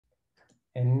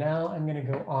And now I'm going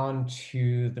to go on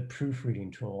to the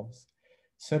proofreading tools.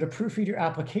 So to proofread your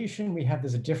application, we have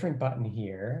this different button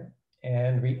here,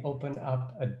 and we open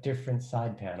up a different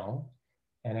side panel.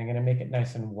 And I'm going to make it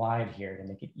nice and wide here to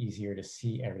make it easier to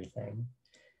see everything.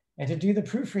 And to do the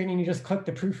proofreading, you just click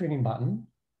the proofreading button.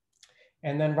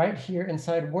 And then right here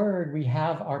inside Word, we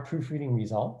have our proofreading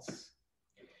results.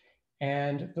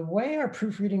 And the way our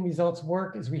proofreading results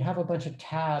work is we have a bunch of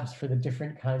tabs for the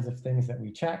different kinds of things that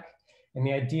we check. And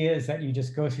the idea is that you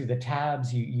just go through the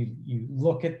tabs, you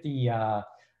look at the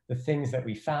things that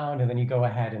we found, and then you go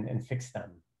ahead and fix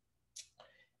them.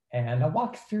 And I'll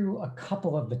walk through a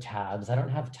couple of the tabs. I don't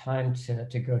have time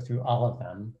to go through all of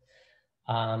them.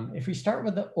 If we start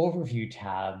with the Overview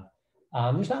tab,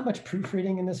 there's not much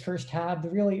proofreading in this first tab. The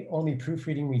really only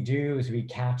proofreading we do is we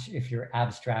catch if your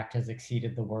abstract has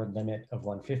exceeded the word limit of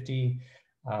 150.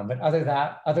 But other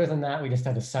than that, we just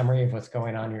have a summary of what's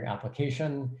going on in your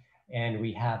application. And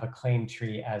we have a claim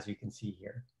tree, as you can see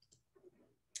here.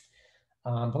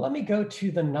 But let me go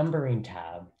to the Numbering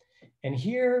tab. And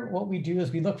here, what we do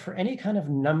is we look for any kind of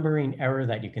numbering error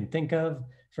that you can think of.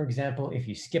 For example, if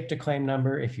you skipped a claim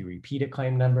number, if you repeat a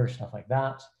claim number, stuff like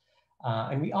that.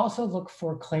 And we also look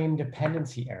for claim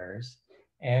dependency errors.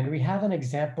 And we have an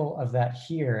example of that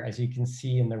here, as you can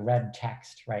see in the red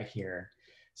text right here.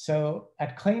 So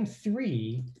at claim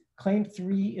 3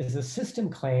 is a system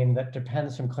claim that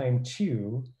depends from claim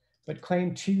 2, but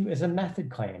claim 2 is a method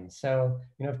claim. So,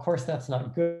 of course, that's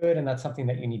not good, and that's something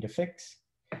that you need to fix.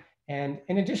 And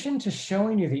in addition to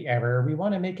showing you the error, we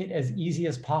want to make it as easy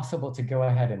as possible to go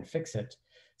ahead and fix it.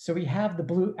 So we have the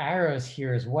blue arrows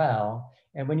here as well.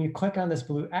 And when you click on this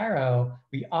blue arrow,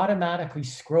 we automatically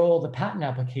scroll the patent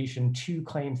application to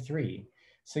claim 3.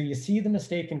 So you see the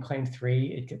mistake in claim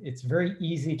 3. It's very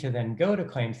easy to then go to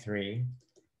claim 3.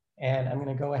 And I'm going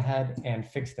to go ahead and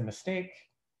fix the mistake.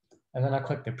 And then I'll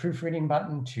click the proofreading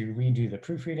button to redo the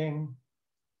proofreading.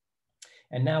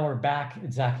 And now we're back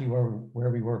exactly where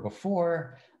we were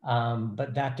before,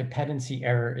 but that dependency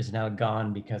error is now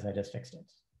gone because I just fixed it.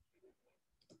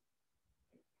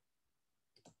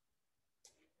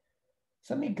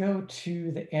 So let me go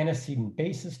to the antecedent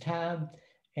basis tab.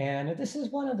 And this is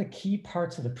one of the key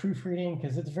parts of the proofreading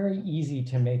because it's very easy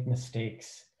to make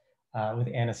mistakes with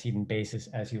antecedent basis,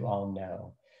 as you all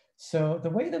know. So the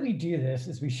way that we do this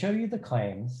is we show you the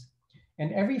claims.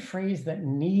 And every phrase that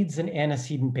needs an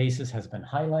antecedent basis has been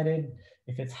highlighted.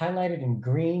 If it's highlighted in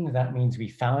green, that means we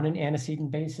found an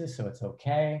antecedent basis, so it's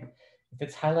OK. If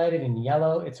it's highlighted in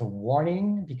yellow, it's a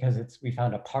warning because we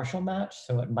found a partial match,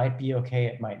 so it might be OK,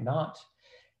 it might not.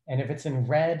 And if it's in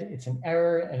red, it's an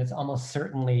error, and it's almost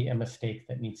certainly a mistake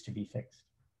that needs to be fixed.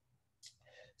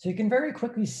 So you can very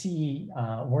quickly see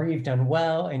where you've done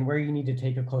well and where you need to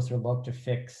take a closer look to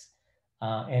fix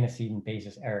antecedent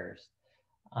basis errors.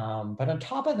 But on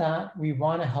top of that, we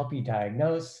want to help you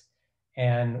diagnose.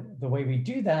 And the way we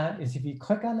do that is if you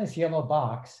click on this yellow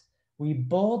box, we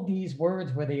bold these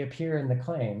words where they appear in the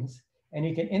claims. And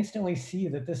you can instantly see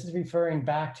that this is referring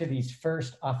back to these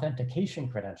first authentication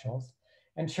credentials.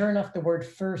 And sure enough, the word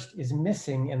first is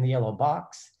missing in the yellow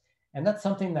box. And that's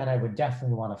something that I would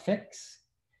definitely want to fix.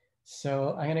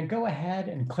 So I'm going to go ahead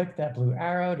and click that blue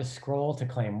arrow to scroll to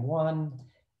claim 1.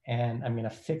 And I'm going to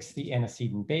fix the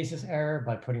antecedent basis error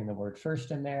by putting the word first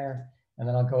in there. And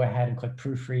then I'll go ahead and click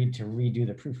proofread to redo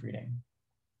the proofreading.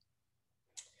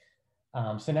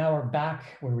 So now we're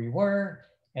back where we were.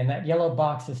 And that yellow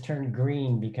box has turned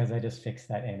green because I just fixed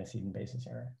that antecedent basis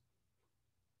error.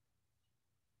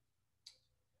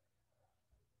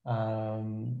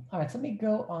 All right, so let me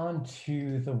go on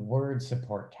to the word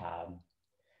support tab.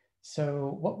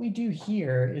 So what we do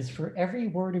here is for every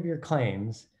word of your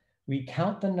claims, we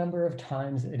count the number of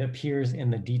times it appears in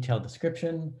the detailed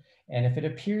description. And if it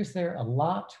appears there a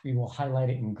lot, we will highlight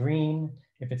it in green.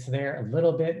 If it's there a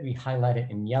little bit, we highlight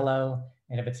it in yellow.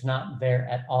 And if it's not there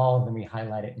at all, then we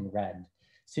highlight it in red.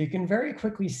 So you can very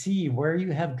quickly see where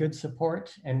you have good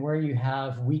support and where you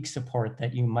have weak support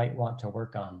that you might want to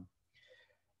work on.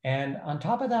 And on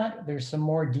top of that, there's some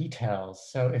more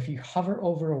details. So if you hover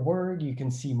over a word, you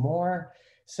can see more.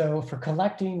 So for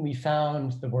collecting, we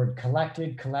found the word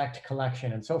collected, collect,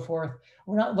 collection, and so forth.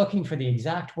 We're not looking for the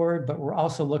exact word, but we're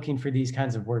also looking for these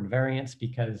kinds of word variants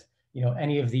because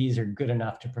any of these are good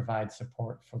enough to provide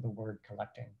support for the word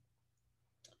collecting.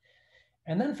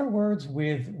 And then for words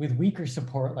with weaker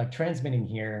support, like transmitting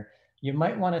here, you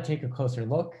might want to take a closer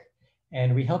look.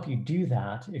 And we help you do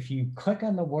that. If you click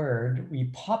on the word, we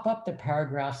pop up the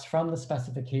paragraphs from the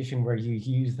specification where you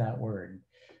use that word.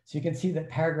 So you can see that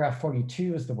paragraph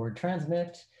 42 is the word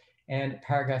transmit, and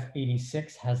paragraph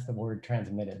 86 has the word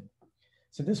transmitted.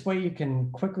 So this way you can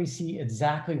quickly see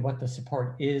exactly what the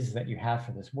support is that you have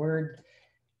for this word.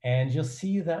 And you'll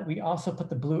see that we also put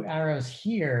the blue arrows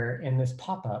here in this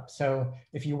pop-up. So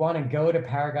if you want to go to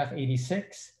paragraph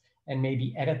 86 and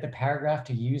maybe edit the paragraph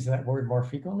to use that word more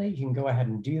frequently, you can go ahead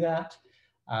and do that.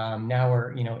 Now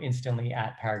we're instantly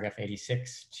at paragraph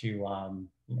 86 to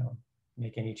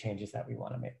make any changes that we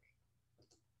want to make.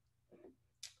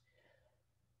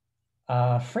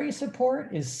 Phrase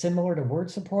support is similar to word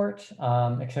support,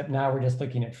 except now we're just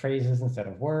looking at phrases instead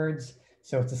of words.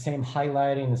 So it's the same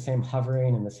highlighting, the same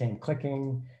hovering, and the same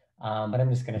clicking. But I'm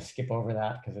just going to skip over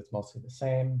that because it's mostly the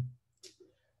same.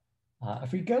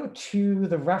 If we go to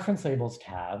the reference labels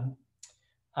tab,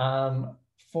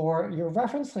 for your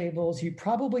reference labels, you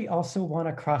probably also want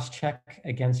to cross-check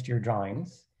against your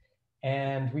drawings.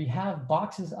 And we have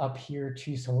boxes up here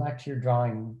to select your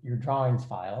drawings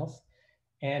files.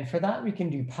 And for that, we can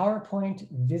do PowerPoint,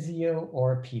 Visio,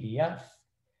 or PDF.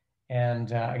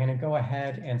 And I'm going to go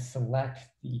ahead and select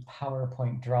the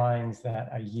PowerPoint drawings that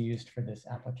I used for this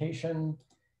application,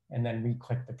 and then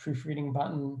re-click the proofreading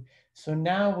button. So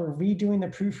now we're redoing the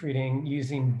proofreading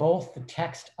using both the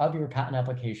text of your patent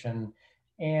application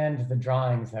and the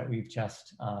drawings that we've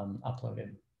just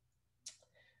uploaded.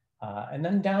 And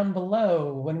then down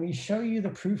below, when we show you the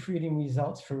proofreading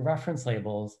results for reference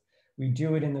labels, we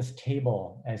do it in this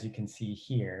table, as you can see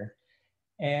here.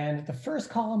 And the first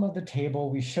column of the table,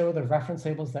 we show the reference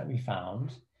labels that we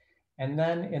found. And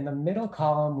then in the middle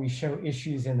column, we show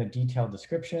issues in the detailed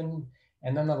description.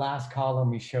 And then the last column,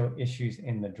 we show issues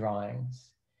in the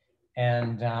drawings.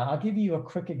 And I'll give you a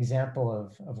quick example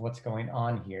of what's going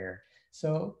on here.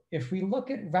 So if we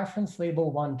look at reference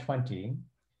label 120,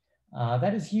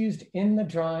 that is used in the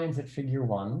drawings at figure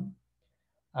 1.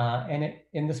 And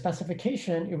in the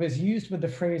specification, it was used with the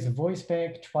phrase voice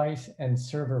bank twice and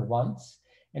server once.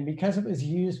 And because it was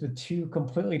used with two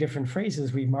completely different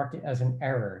phrases, we marked it as an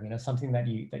error, something that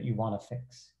you want to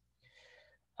fix.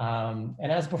 And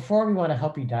as before, we want to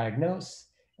help you diagnose.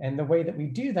 And the way that we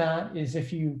do that is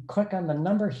if you click on the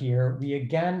number here, we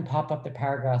again pop up the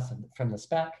paragraphs from the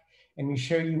spec, and we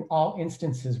show you all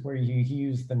instances where you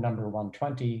use the number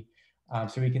 120.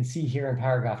 So we can see here in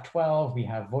paragraph 12, we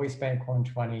have voice bank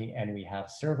 120 and we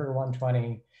have server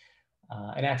 120.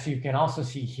 And actually, you can also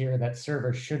see here that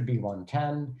server should be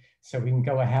 110. So we can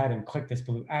go ahead and click this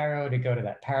blue arrow to go to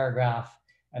that paragraph.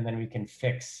 And then we can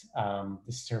fix the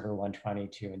server 120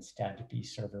 to instead be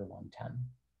server 110.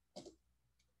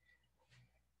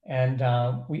 And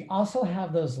we also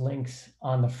have those links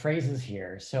on the phrases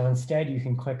here. So instead, you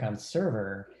can click on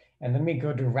server, and then we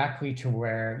go directly to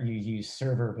where you use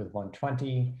server with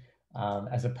 120,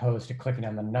 as opposed to clicking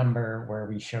on the number where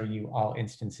we show you all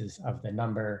instances of the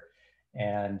number.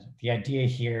 And the idea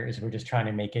here is we're just trying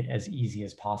to make it as easy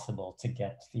as possible to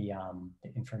get the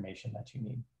information that you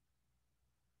need.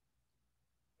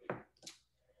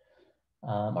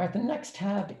 All right, the next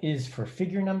tab is for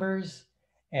figure numbers.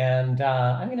 And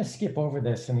I'm going to skip over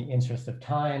this in the interest of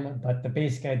time, but the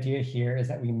basic idea here is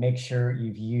that we make sure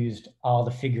you've used all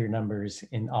the figure numbers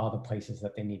in all the places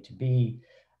that they need to be.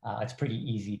 It's pretty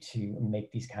easy to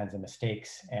make these kinds of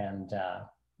mistakes, and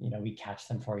we catch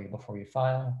them for you before you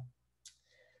file.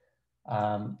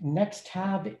 Next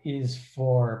tab is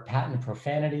for patent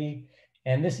profanity.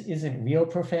 And this isn't real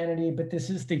profanity, but this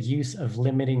is the use of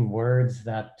limiting words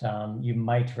that you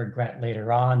might regret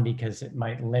later on because it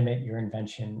might limit your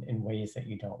invention in ways that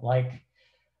you don't like.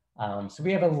 So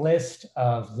we have a list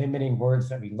of limiting words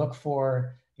that we look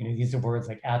for. These are words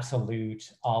like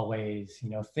absolute, always,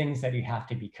 things that you have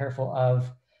to be careful of.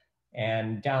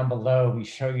 And down below, we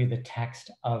show you the text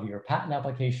of your patent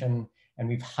application. And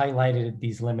we've highlighted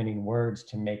these limiting words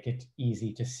to make it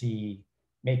easy to see,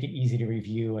 make it easy to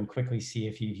review and quickly see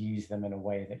if you've used them in a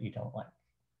way that you don't like.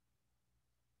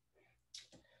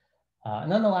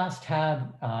 And then the last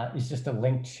tab is just a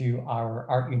link to our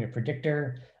art unit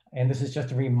predictor. And this is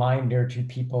just a reminder to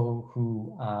people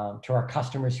who, to our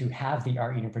customers who have the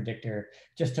art unit predictor,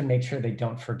 just to make sure they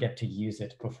don't forget to use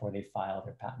it before they file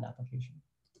their patent application.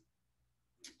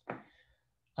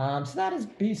 So that is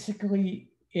basically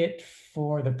it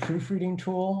for the proofreading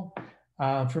tool.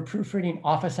 For proofreading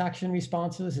office action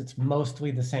responses, it's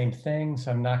mostly the same thing,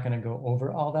 so I'm not going to go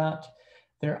over all that.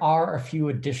 There are a few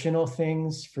additional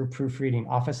things for proofreading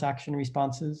office action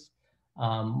responses.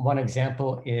 One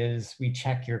example is we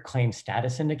check your claim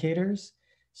status indicators.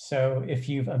 So if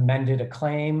you've amended a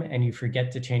claim and you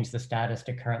forget to change the status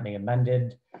to currently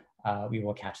amended, we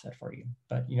will catch that for you.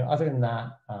 But other than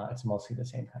that, it's mostly the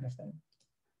same kind of thing.